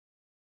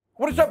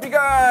What is up, you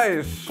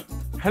guys?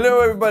 Hello,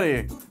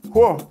 everybody.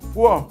 Whoa,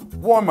 whoa,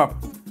 warm up.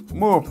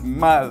 Move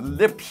my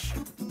lips.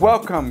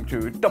 Welcome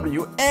to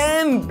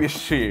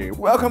WNBC.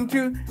 Welcome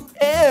to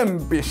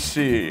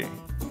MBC.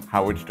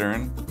 Howard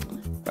Stern.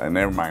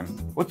 Never mind.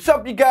 What's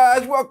up, you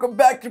guys? Welcome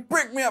back to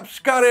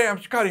Brickmeupscottie.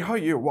 I'm Scottie. How are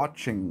you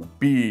watching?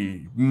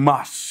 Be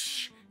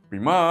Mus.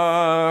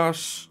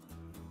 It's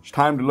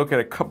time to look at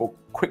a couple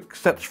quick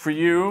sets for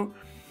you.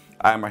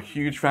 I'm a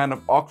huge fan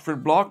of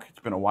Oxford Block. It's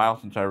been a while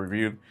since I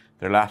reviewed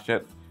their last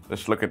set.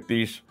 Let's look at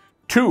these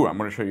two. I'm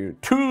going to show you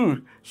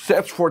two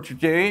sets for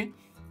today.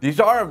 These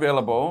are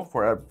available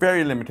for a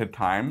very limited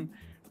time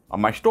on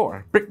my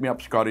store,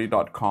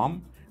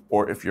 brickmeupscottie.com.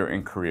 Or if you're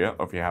in Korea,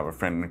 or if you have a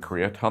friend in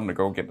Korea, tell them to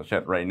go get the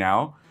set right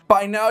now.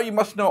 By now, you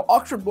must know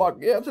Oxford Block.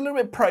 Yeah, it's a little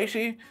bit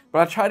pricey,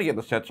 but I try to get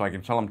the set so I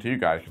can sell them to you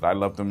guys because I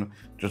love them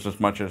just as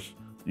much as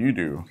you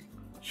do.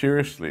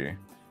 Seriously.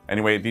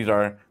 Anyway, these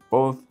are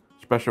both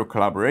special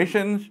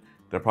collaborations.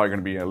 They're probably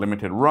going to be a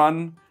limited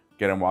run.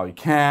 Get them while you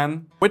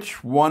can.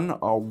 Which one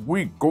are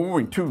we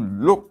going to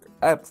look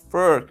at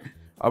first?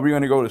 Are we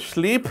going to go to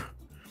sleep?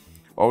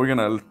 Or are we going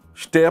to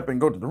stay up and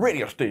go to the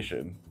radio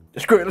station?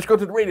 Let's go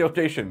to the radio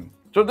station.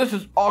 So this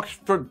is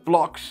Oxford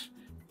Block's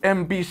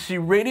MBC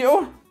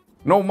Radio.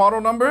 No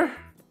model number.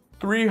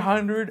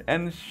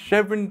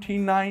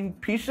 379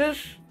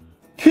 pieces.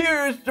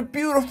 Here's the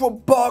beautiful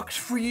box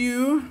for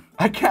you.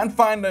 I can't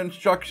find the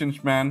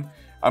instructions, man.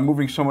 I'm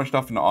moving so much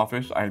stuff in the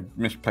office. I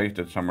misplaced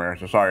it somewhere,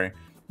 so sorry.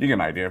 You get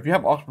an idea. If you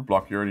have Oxford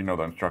Block, you already know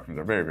the instructions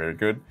are very, very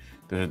good.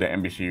 This is the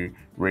MBC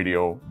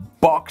Radio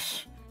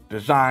box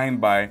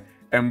designed by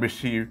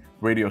MBC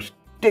Radio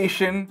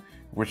Station,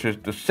 which is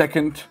the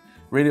second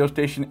radio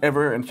station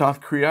ever in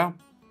South Korea.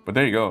 But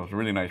there you go. It's a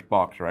really nice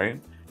box,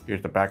 right?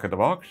 Here's the back of the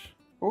box.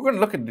 We're going to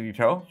look at the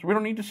detail, so we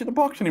don't need to see the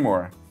box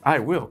anymore. I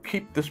will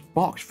keep this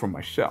box for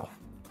myself.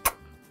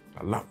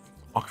 I love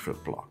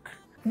Oxford Block.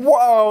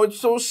 Wow, it's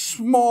so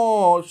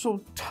small, it's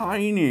so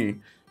tiny.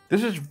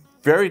 This is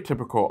very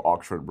typical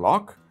Oxford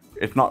Block.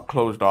 It's not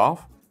closed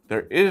off.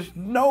 There is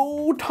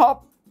no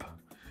top.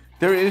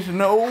 There is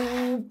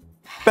no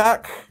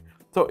back.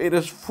 So it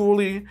is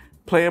fully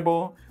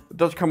playable. It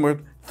does come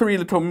with 3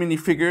 little mini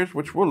figures,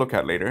 which we'll look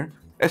at later.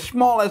 As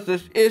small as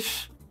this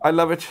is, I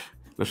love it.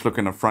 Let's look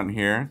in the front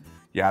here.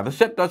 Yeah, the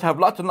set does have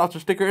lots and lots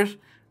of stickers.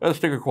 The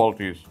sticker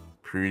quality is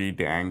pretty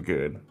dang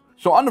good.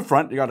 So on the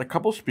front, you got a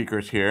couple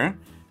speakers here.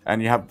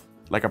 And you have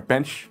like a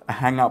bench, a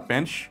hangout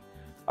bench.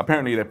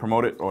 Apparently they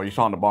promote it, or you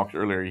saw in the box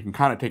earlier, you can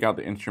kind of take out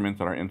the instruments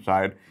that are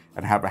inside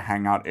and have a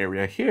hangout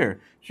area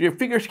here. So your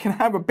figures can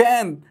have a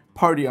band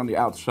party on the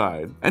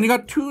outside. And you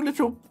got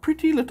 2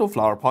 pretty little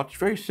flower pots,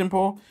 very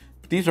simple.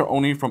 These are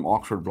only from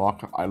Oxford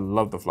Block. I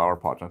love the flower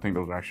pots. I think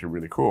those are actually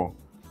really cool.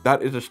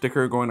 That is a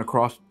sticker going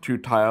across 2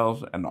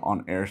 tiles, and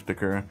on-air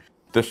sticker.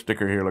 This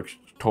sticker here looks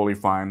totally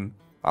fine.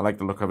 I like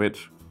the look of it.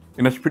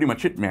 And that's pretty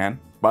much it,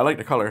 man. But I like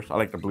the colors. I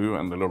like the blue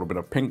and the little bit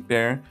of pink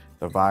there.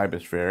 The vibe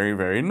is very,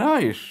 very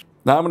nice.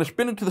 Now I'm going to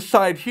spin it to the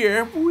side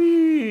here.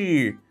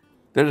 Whee!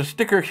 There's a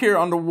sticker here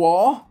on the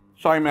wall.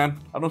 Sorry,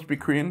 man. I don't speak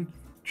Korean.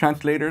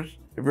 Translators,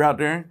 if you're out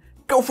there,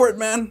 go for it,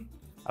 man.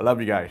 I love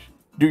you guys.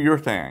 Do your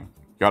thing.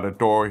 Got a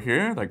door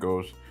here that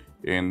goes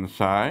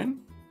inside.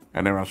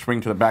 And then I'll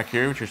swing to the back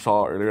here, which you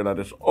saw earlier, that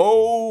is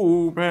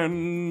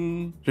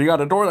open. So you got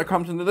a door that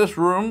comes into this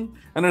room,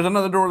 and there's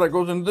another door that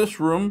goes into this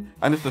room.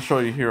 And just to show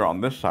you here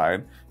on this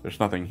side, there's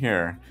nothing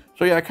here.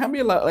 So yeah, it can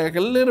be like a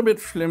little bit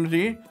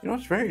flimsy. You know,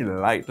 it's very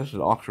light. This is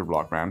Oxford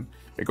Block, man.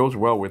 It goes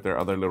well with their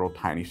other little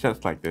tiny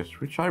sets like this,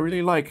 which I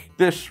really like.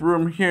 This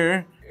room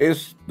here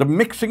is the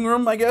mixing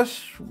room, I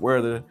guess, where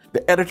the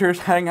editors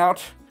hang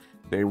out.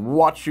 They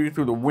watch you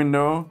through the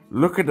window.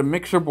 Look at the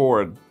mixer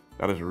board.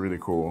 That is really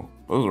cool.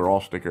 Those are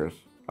all stickers.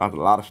 That's a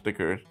lot of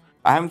stickers.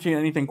 I haven't seen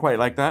anything quite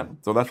like that.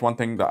 So that's one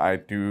thing that I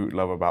do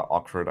love about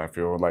Oxford. I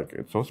feel like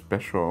it's so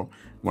special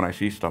when I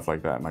see stuff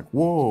like that. I'm like,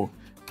 whoa,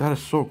 that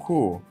is so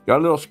cool. Got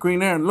a little screen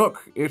there, and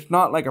look, it's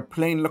not like a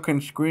plain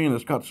looking screen.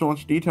 It's got so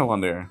much detail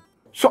on there.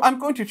 So I'm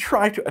going to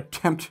try to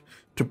attempt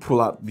to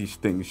pull out these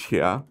things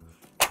here.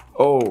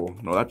 Oh,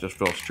 no, that just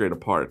fell straight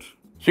apart.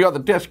 So you got the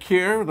desk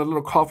here, the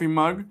little coffee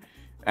mug,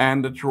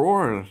 and the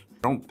drawers. I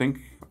don't think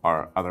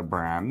our other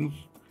brands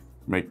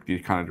make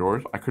these kind of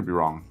drawers. I could be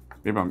wrong.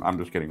 Maybe I'm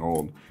just getting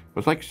old. But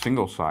it's like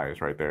single size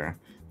right there.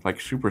 It's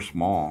like super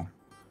small.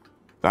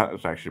 That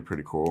is actually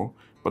pretty cool.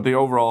 But the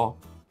overall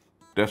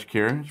desk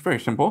here is very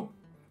simple.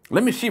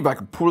 Let me see if I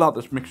can pull out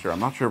this mixer. I'm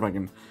not sure if I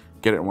can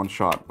get it in one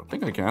shot. But I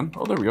think I can.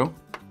 Oh, there we go.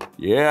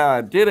 Yeah,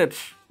 I did it.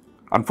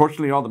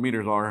 Unfortunately, all the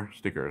meters are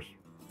stickers.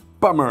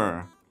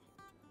 Bummer.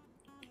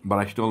 But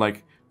I still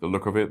like the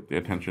look of it, the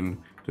attention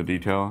to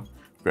detail.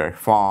 Very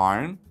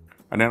fine.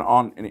 And then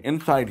on the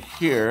inside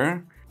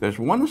here, there's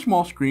one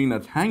small screen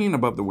that's hanging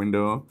above the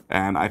window,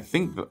 and I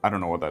think, I don't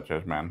know what that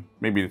says, man.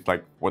 Maybe it's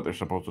like what they're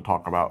supposed to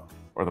talk about,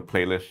 or the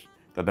playlist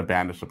that the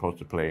band is supposed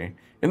to play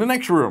in the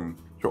next room.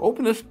 So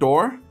open this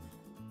door,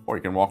 or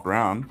you can walk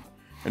around,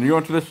 and you go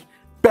into this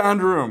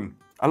band room.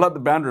 I love the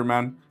band room,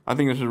 man. I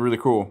think this is really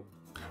cool.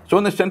 So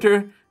in the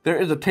center,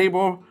 there is a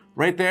table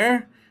right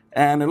there,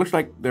 And it looks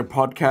like their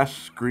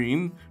podcast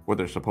screen, what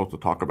they're supposed to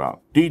talk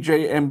about.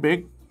 DJ M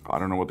Big. I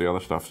don't know what the other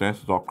stuff says.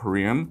 It's all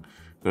Korean.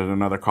 There's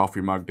another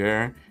coffee mug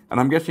there. And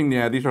I'm guessing,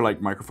 yeah, these are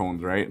like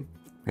microphones, right?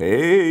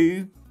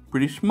 Hey,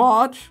 pretty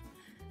smart.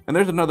 And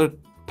there's another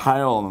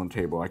tile on the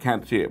table. I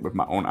can't see it with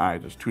my own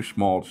eyes. It's too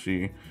small to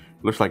see.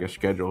 Looks like a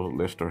schedule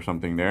list or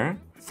something there.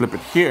 Flip it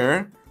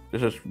here.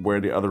 This is where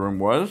the other room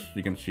was.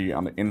 You can see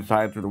on the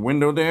inside through the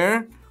window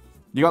there.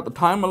 You got the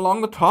time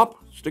along the top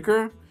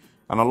sticker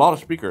and a lot of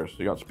speakers.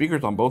 You got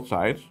speakers on both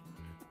sides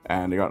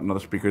and you got another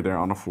speaker there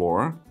on the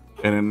floor.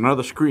 And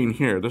another screen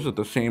here. This is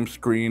the same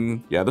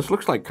screen. Yeah, this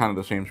looks like kind of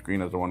the same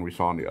screen as the one we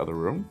saw in the other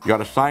room. You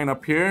got a sign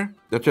up here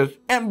that says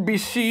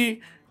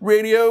MBC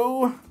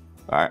Radio.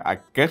 I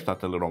guess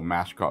that's a little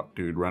mascot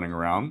dude running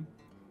around.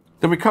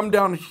 Then we come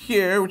down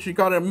here, which you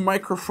got a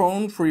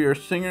microphone for your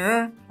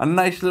singer. A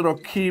nice little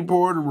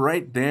keyboard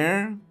right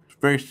there. It's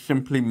very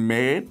simply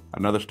made.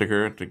 Another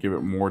sticker to give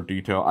it more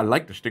detail. I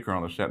like the sticker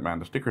on the set, man.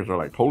 The stickers are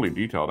like totally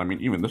detailed. I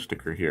mean, even this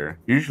sticker here.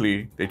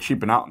 Usually they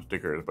cheapen out on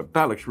stickers, but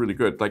that looks really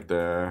good. Like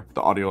the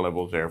audio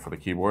levels there for the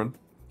keyboard.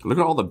 Look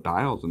at all the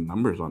dials and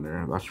numbers on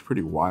there. That's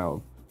pretty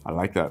wild. I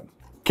like that.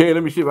 Okay,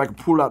 let me see if I can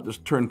pull out this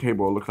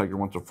turntable. It looks like it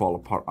wants to fall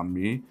apart on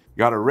me.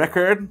 Got a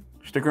record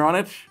sticker on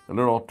it, a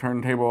little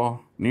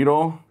turntable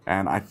needle,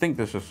 and I think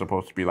this is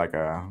supposed to be like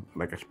a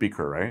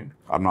speaker, right?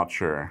 I'm not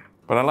sure,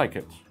 but I like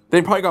it.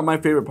 They probably got my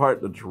favorite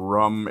part, the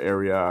drum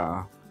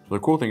area. So the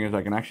cool thing is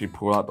I can actually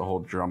pull out the whole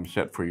drum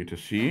set for you to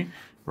see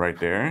right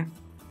there.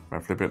 If I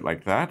flip it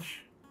like that,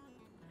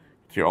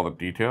 see all the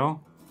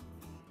detail.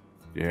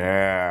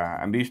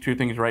 Yeah, and these two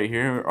things right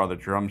here are the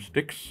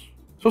drumsticks.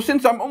 So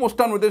since I'm almost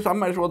done with this, I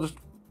might as well just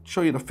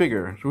show you the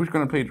figure. So who's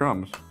gonna play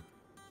drums?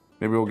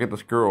 Maybe we'll get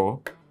this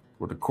girl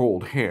with the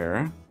gold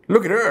hair.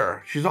 Look at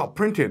her, she's all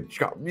printed. She's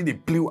got really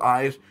blue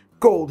eyes,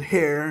 gold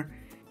hair,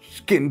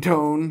 skin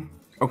tone.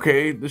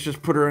 Okay, let's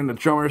just put her in the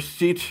drummer's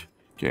seat.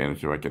 Okay,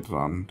 let's see if I get this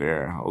on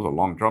there. Those are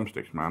long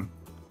drumsticks, man.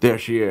 There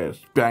she is,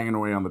 banging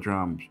away on the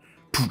drums.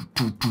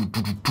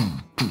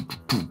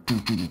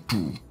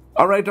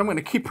 All right, I'm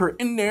gonna keep her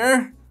in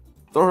there,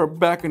 throw her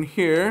back in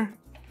here.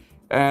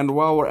 And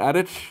while we're at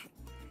it,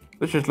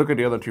 let's just look at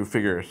the other two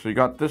figures. So you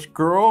got this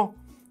girl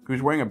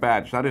who's wearing a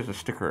badge. That is a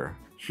sticker.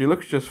 She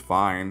looks just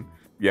fine.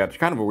 Yeah, it's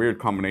kind of a weird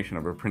combination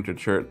of her printed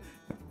shirt.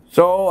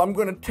 So I'm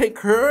gonna take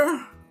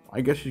her.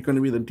 I guess she's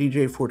gonna be the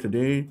DJ for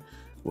today.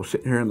 We'll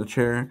sit here in the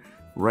chair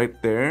right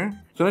there.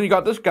 So then you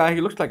got this guy.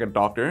 He looks like a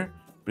doctor,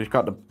 but he's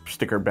got the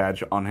sticker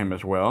badge on him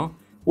as well.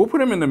 We'll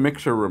put him in the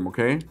mixer room,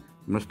 okay? I'm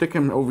gonna stick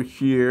him over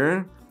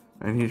here,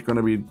 and he's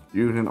gonna be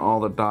using all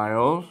the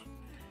dials.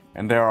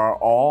 And there are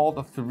all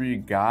the three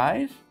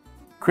guys.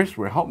 Chris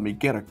will help me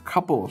get a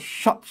couple of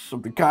shots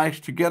of the guys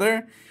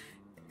together,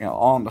 you know,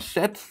 on the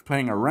set,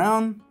 playing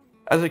around.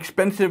 As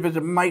expensive as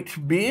it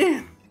might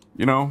be,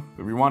 you know,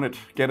 if you want it,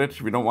 get it.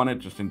 If you don't want it,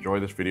 just enjoy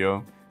this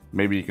video.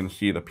 Maybe you can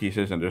see the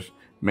pieces and just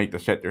make the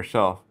set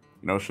yourself.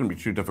 You know, it shouldn't be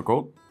too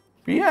difficult.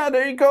 But yeah,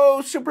 there you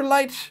go, super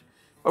light.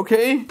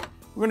 Okay,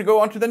 we're gonna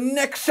go on to the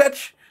next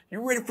set.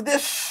 You ready for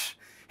this?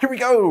 Here we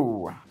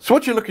go. So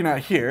what you're looking at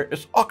here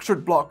is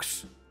Oxford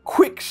Blocks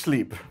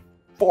Quicksleep,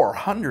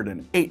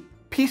 408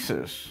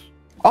 pieces.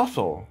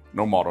 Also,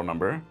 no model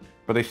number,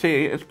 but they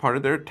say it's part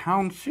of their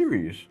town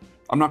series.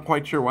 I'm not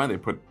quite sure why they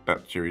put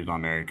that series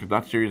on there, because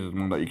that series is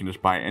one that you can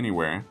just buy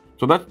anywhere.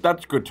 So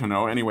that's good to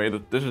know. Anyway,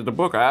 this is the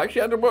book. I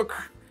actually had the book.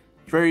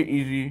 It's very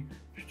easy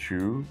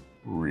to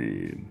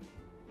read.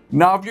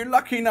 Now, if you're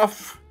lucky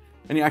enough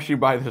and you actually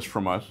buy this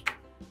from us,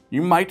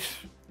 you might,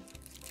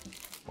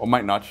 or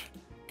might not,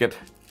 get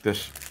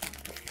this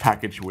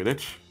package with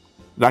it.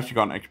 It's actually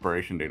got an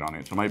expiration date on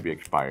it, so it might be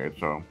expired.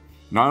 So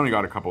now I only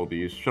got a couple of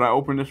these. Should I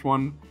open this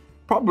one?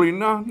 Probably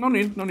no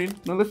need.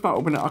 No, let's not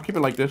open it. I'll keep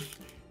it like this,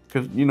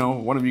 because, you know,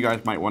 one of you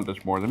guys might want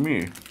this more than me.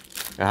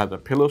 It has a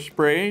pillow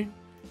spray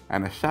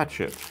and a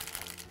sachet.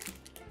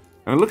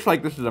 And it looks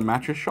like this is a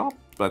mattress shop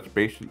that's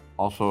based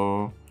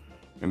also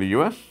in the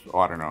US. Oh,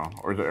 I don't know.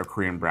 Or is it a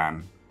Korean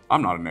brand?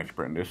 I'm not an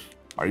expert in this.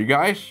 Are you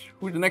guys?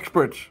 Who's an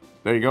expert?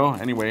 There you go.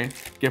 Anyway,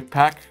 gift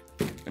pack.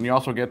 And you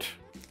also get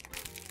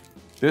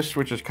this,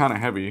 which is kind of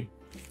heavy.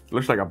 It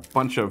looks like a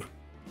bunch of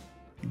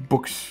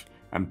books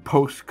and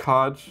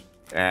postcards.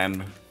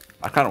 And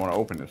I kind of want to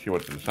open it, see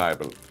what's inside,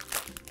 but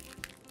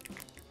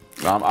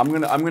I'm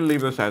gonna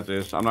leave this as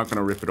is. I'm not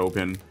gonna rip it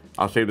open.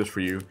 I'll save this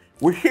for you.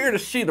 We're here to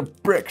see the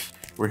bricks.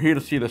 We're here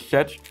to see the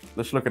set.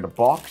 Let's look at the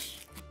box.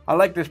 I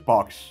like this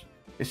box.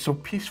 It's so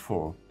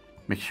peaceful.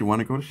 Makes you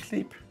want to go to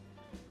sleep.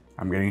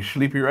 I'm getting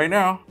sleepy right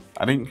now.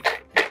 I think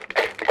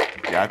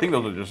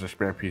those are just the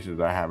spare pieces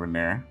I have in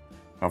there.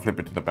 I'll flip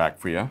it to the back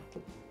for you.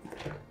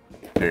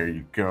 There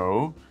you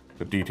go.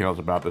 The details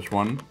about this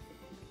one.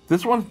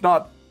 This one's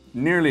not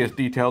nearly as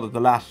detailed as the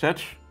last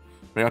set.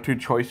 We got two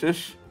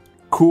choices.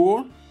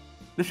 Cool.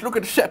 Let's look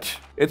at the set.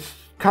 It's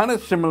kind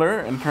of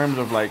similar in terms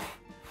of like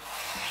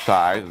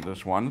size of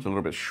this one. It's a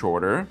little bit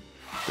shorter.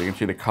 So you can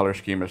see the color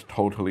scheme is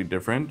totally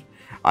different.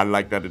 I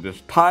like that it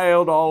is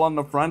tiled all on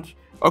the front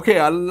Okay,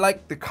 I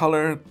like the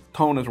color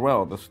tone as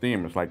well. This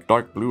theme is like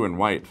dark blue and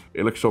white.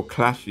 It looks so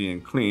classy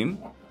and clean.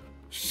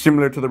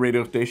 Similar to the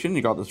radio station,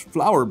 you got this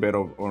flower bed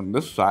on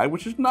this side,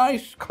 which is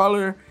nice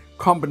color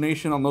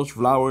combination on those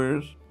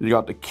flowers. You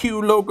got the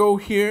Q logo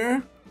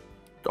here,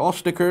 all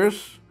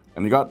stickers,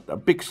 and you got a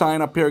big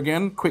sign up here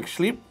again,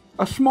 Quicksleep,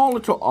 a small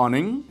little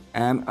awning,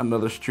 and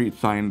another street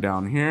sign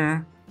down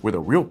here with a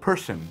real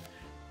person.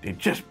 They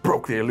just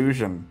broke the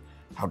illusion.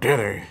 How dare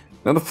they?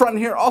 Now the front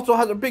here also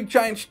has a big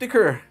giant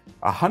sticker,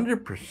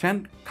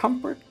 100%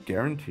 comfort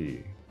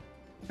guarantee.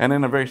 And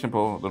then a very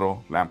simple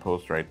little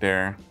lamppost right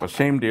there. But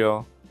same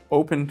deal,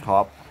 open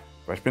top.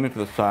 If I spin it to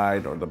the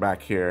side or the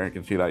back here, you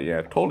can see that,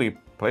 yeah, totally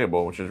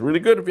playable, which is really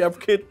good if you have a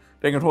kid.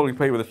 They can totally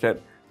play with the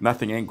set.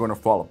 Nothing ain't gonna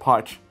fall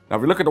apart. Now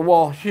if we look at the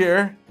wall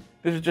here,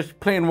 this is just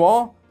plain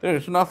wall.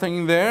 There's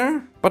nothing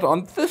there. But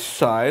on this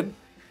side,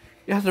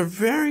 it has a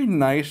very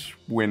nice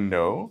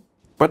window.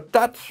 But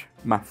that,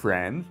 my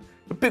friends,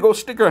 a big old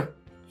sticker.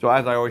 So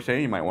as I always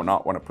say, you might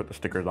not want to put the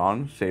stickers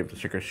on. Save the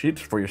sticker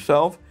sheets for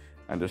yourself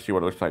and just see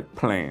what it looks like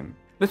plain.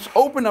 Let's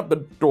open up the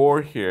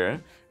door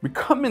here. We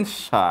come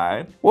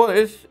inside. Well,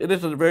 it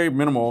is a very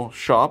minimal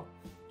shop.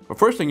 The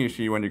first thing you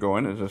see when you go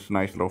in is this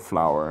nice little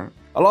flower.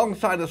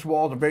 Alongside this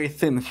wall is a very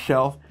thin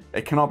shelf.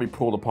 It cannot be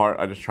pulled apart.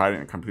 I just tried it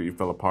and it completely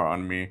fell apart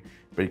on me.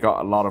 But you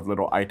got a lot of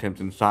little items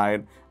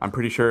inside. I'm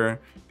pretty sure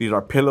these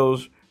are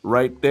pillows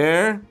right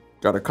there.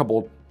 Got a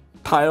couple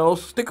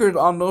tiles, stickers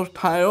on those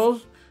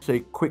tiles.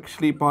 Say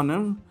Quicksleep on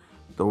them.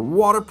 The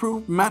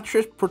waterproof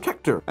mattress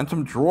protector. And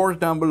some drawers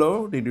down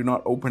below. They do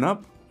not open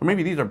up. Or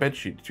maybe these are bed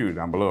sheets too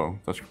down below.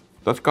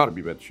 That's gotta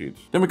be bed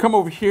sheets. Then we come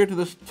over here to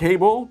this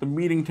table, the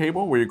meeting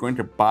table, where you're going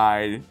to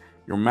buy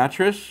your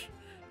mattress.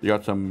 You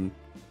got some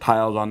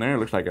tiles on there. It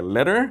looks like a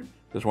letter.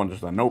 This one's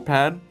just a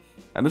notepad.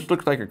 And this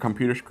looks like a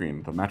computer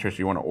screen, the mattress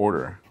you want to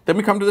order. Then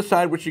we come to the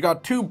side, which you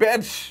got 2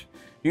 beds.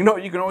 You know,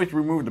 you can always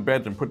remove the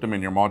beds and put them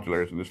in your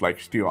modulars and just like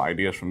steal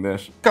ideas from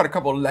this. Got a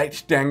couple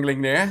lights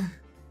dangling there.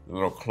 A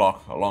little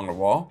clock along the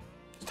wall.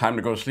 It's time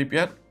to go to sleep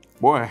yet?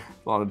 Boy,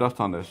 a lot of dust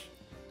on this.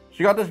 So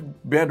you got this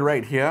bed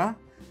right here.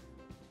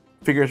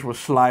 Figures will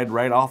slide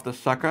right off the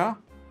sucker.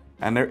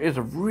 And there is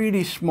a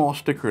really small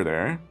sticker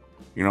there.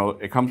 You know,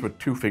 it comes with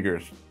 2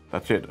 figures.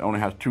 That's it. It only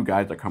has 2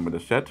 guys that come with the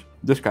set.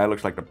 This guy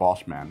looks like the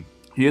boss man.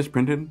 He is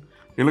printed.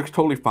 He looks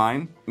totally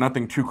fine.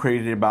 Nothing too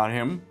crazy about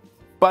him.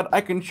 But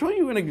I can show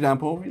you an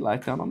example. He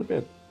lies down on the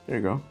bed. There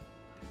you go.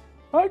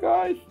 Hi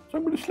guys, so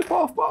I'm gonna slip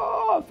off.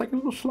 Oh, it's like a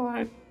little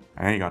slide.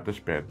 And you got this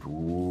bed.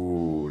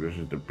 Ooh, this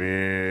is the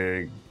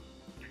big,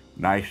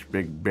 nice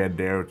big bed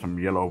there with some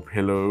yellow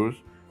pillows.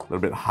 A little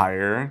bit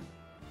higher,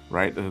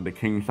 right? This is the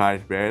king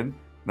size bed.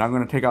 Now I'm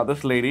gonna take out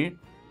this lady.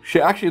 She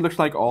actually looks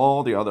like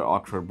all the other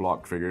Oxford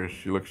block figures.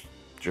 She looks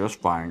just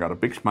fine. Got a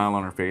big smile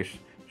on her face.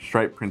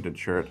 Striped printed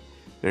shirt.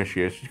 There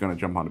she is. She's gonna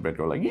jump on the bed,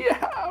 go like,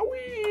 yeah,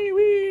 wee,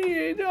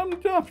 wee,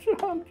 jump, jump,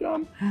 jump,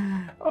 jump.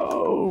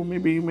 Oh,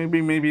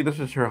 maybe this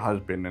is her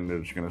husband and they're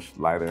just gonna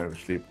lie there to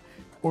sleep.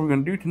 What are we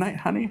gonna do tonight,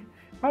 honey?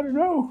 I don't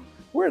know.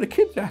 Where are the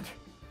kids at?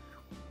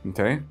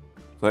 Okay,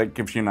 so that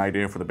gives you an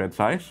idea for the bed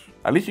size.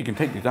 At least you can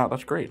take these out,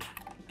 that's great.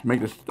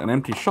 Make this an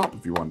empty shop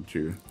if you want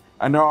to.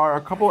 And there are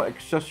a couple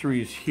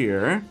accessories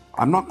here.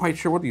 I'm not quite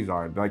sure what these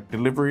are, like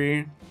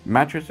delivery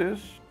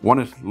mattresses. One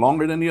is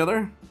longer than the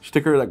other.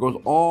 Sticker that goes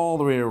all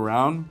the way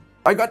around.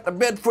 I got the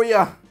bed for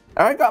you.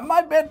 I got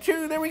my bed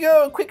too. There we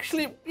go.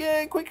 Quicksleep.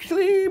 Yeah,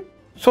 Quicksleep.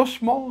 So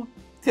small,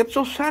 yet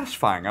so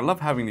satisfying. I love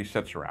having these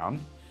sets around.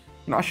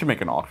 You know, I should make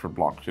an Oxford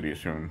block city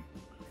soon.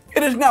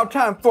 It is now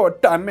time for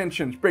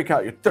dimensions. Break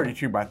out your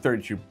 32 by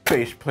 32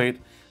 base plate.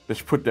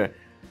 Let's put the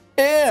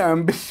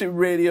MBC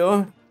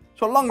Radio.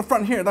 So along the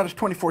front here, that is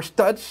 24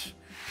 studs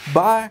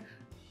by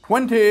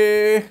 20.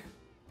 Yeah,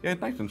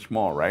 it's nice and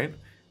small, right?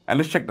 And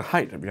let's check the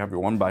height. If you have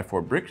your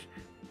 1x4 bricks,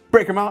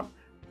 break them out,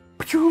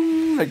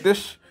 like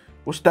this.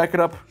 We'll stack it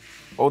up.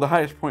 Oh, the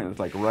highest point is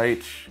like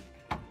right,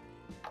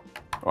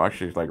 oh,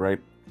 actually it's like right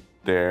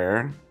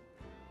there.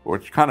 Or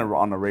it's kind of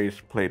on the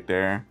raised plate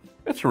there.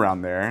 It's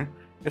around there.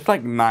 It's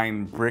like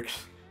 9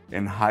 bricks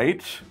in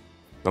height.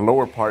 The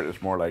lower part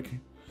is more like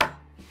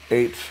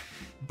 8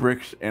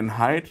 bricks in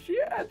height.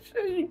 Yeah,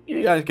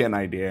 you guys get an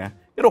idea.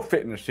 It'll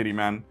fit in the city,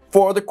 man.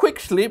 For the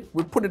Quicksleep,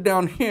 we put it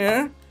down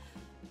here.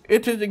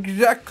 It is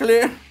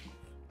exactly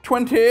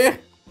 20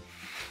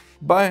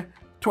 by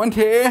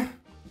 20.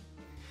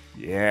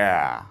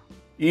 Yeah,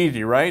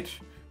 easy, right?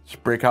 Let's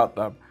break out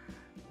the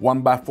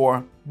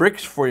 1x4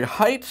 bricks for your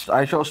heights.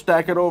 I shall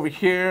stack it over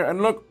here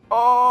and look.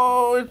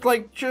 Oh, it's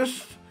like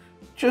just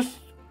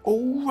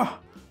oh,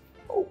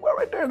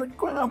 right there, like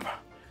going up.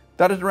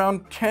 That is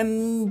around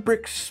 10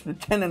 bricks,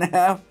 10 and a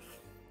half.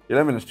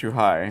 11 is too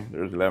high.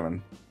 There's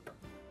 11.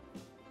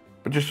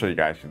 But just so you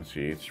guys can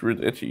see,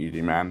 it's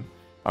easy, man.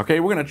 Okay,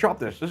 we're gonna drop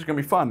this. This is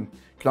gonna be fun,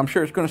 because I'm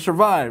sure it's gonna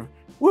survive.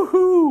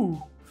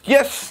 Woohoo!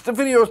 Yes, the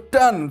video's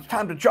done. It's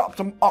time to drop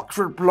some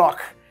Oxford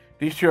block.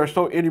 These two are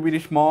so itty bitty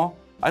small.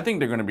 I think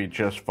they're gonna be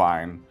just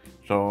fine.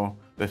 So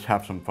let's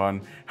have some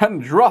fun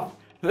and drop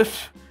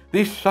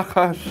these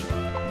suckers.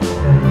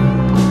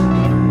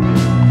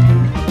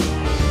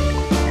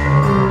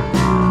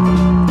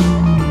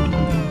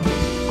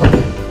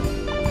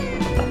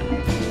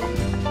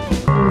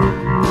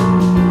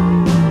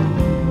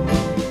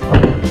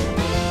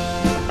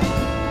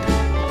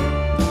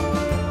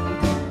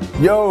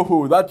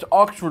 Yo, that's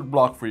Oxford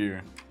block for you.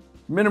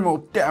 Minimal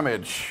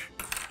damage.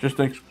 Just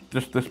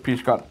this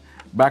piece got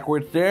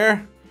backwards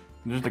there.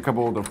 Just a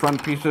couple of the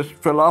front pieces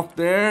fell off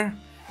there.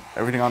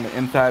 Everything on the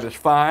inside is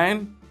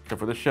fine, except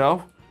for the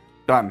shelf.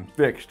 Done,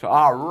 fixed.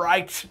 All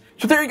right.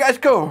 So there you guys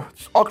go.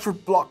 It's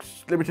Oxford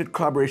Blocks limited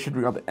collaboration.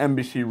 We got the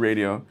MBC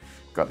Radio,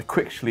 we got the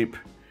Quicksleep.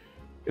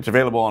 It's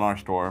available on our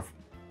store.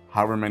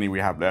 However many we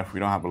have left. We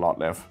don't have a lot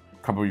left.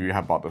 A couple of you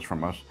have bought this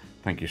from us.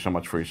 Thank you so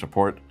much for your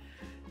support.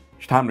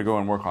 It's time to go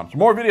and work on some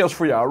more videos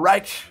for you, all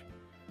right?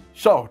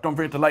 So don't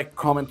forget to like,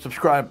 comment,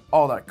 subscribe,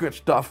 all that good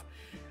stuff.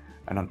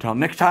 And until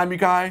next time, you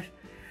guys,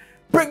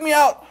 brick me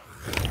out.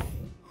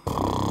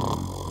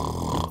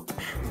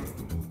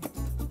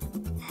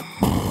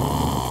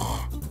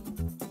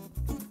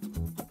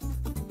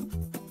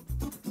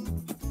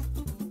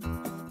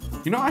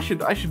 You know, I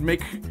should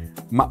make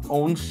my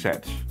own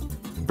set.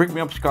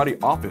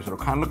 Brickmeupscottie office. It'll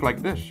kind of look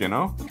like this, you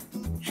know?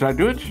 Should I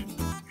do it?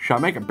 Should I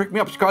make a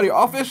Brickmeupscottie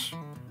office?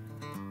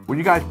 Would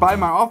you guys buy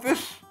my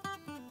office?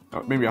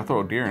 Oh, maybe I'll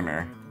throw a deer in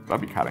there.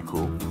 That'd be kind of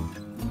cool.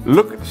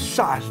 Look at the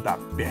size of that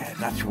bed.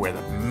 That's where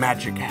the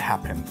magic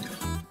happens.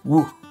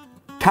 Woo.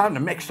 Time to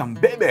make some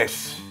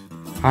babies.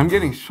 I'm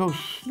getting so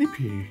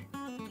sleepy.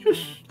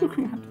 Just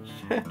looking at this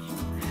head.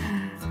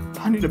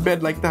 I need a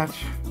bed like that.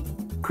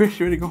 Chris,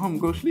 you ready to go home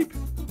and go sleep?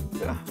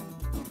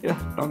 Yeah,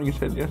 nodding his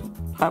head, yes.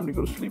 Time to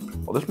go to sleep.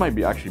 Oh, this might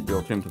be actually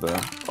built into the...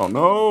 Oh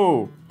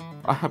no!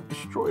 I have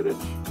destroyed it.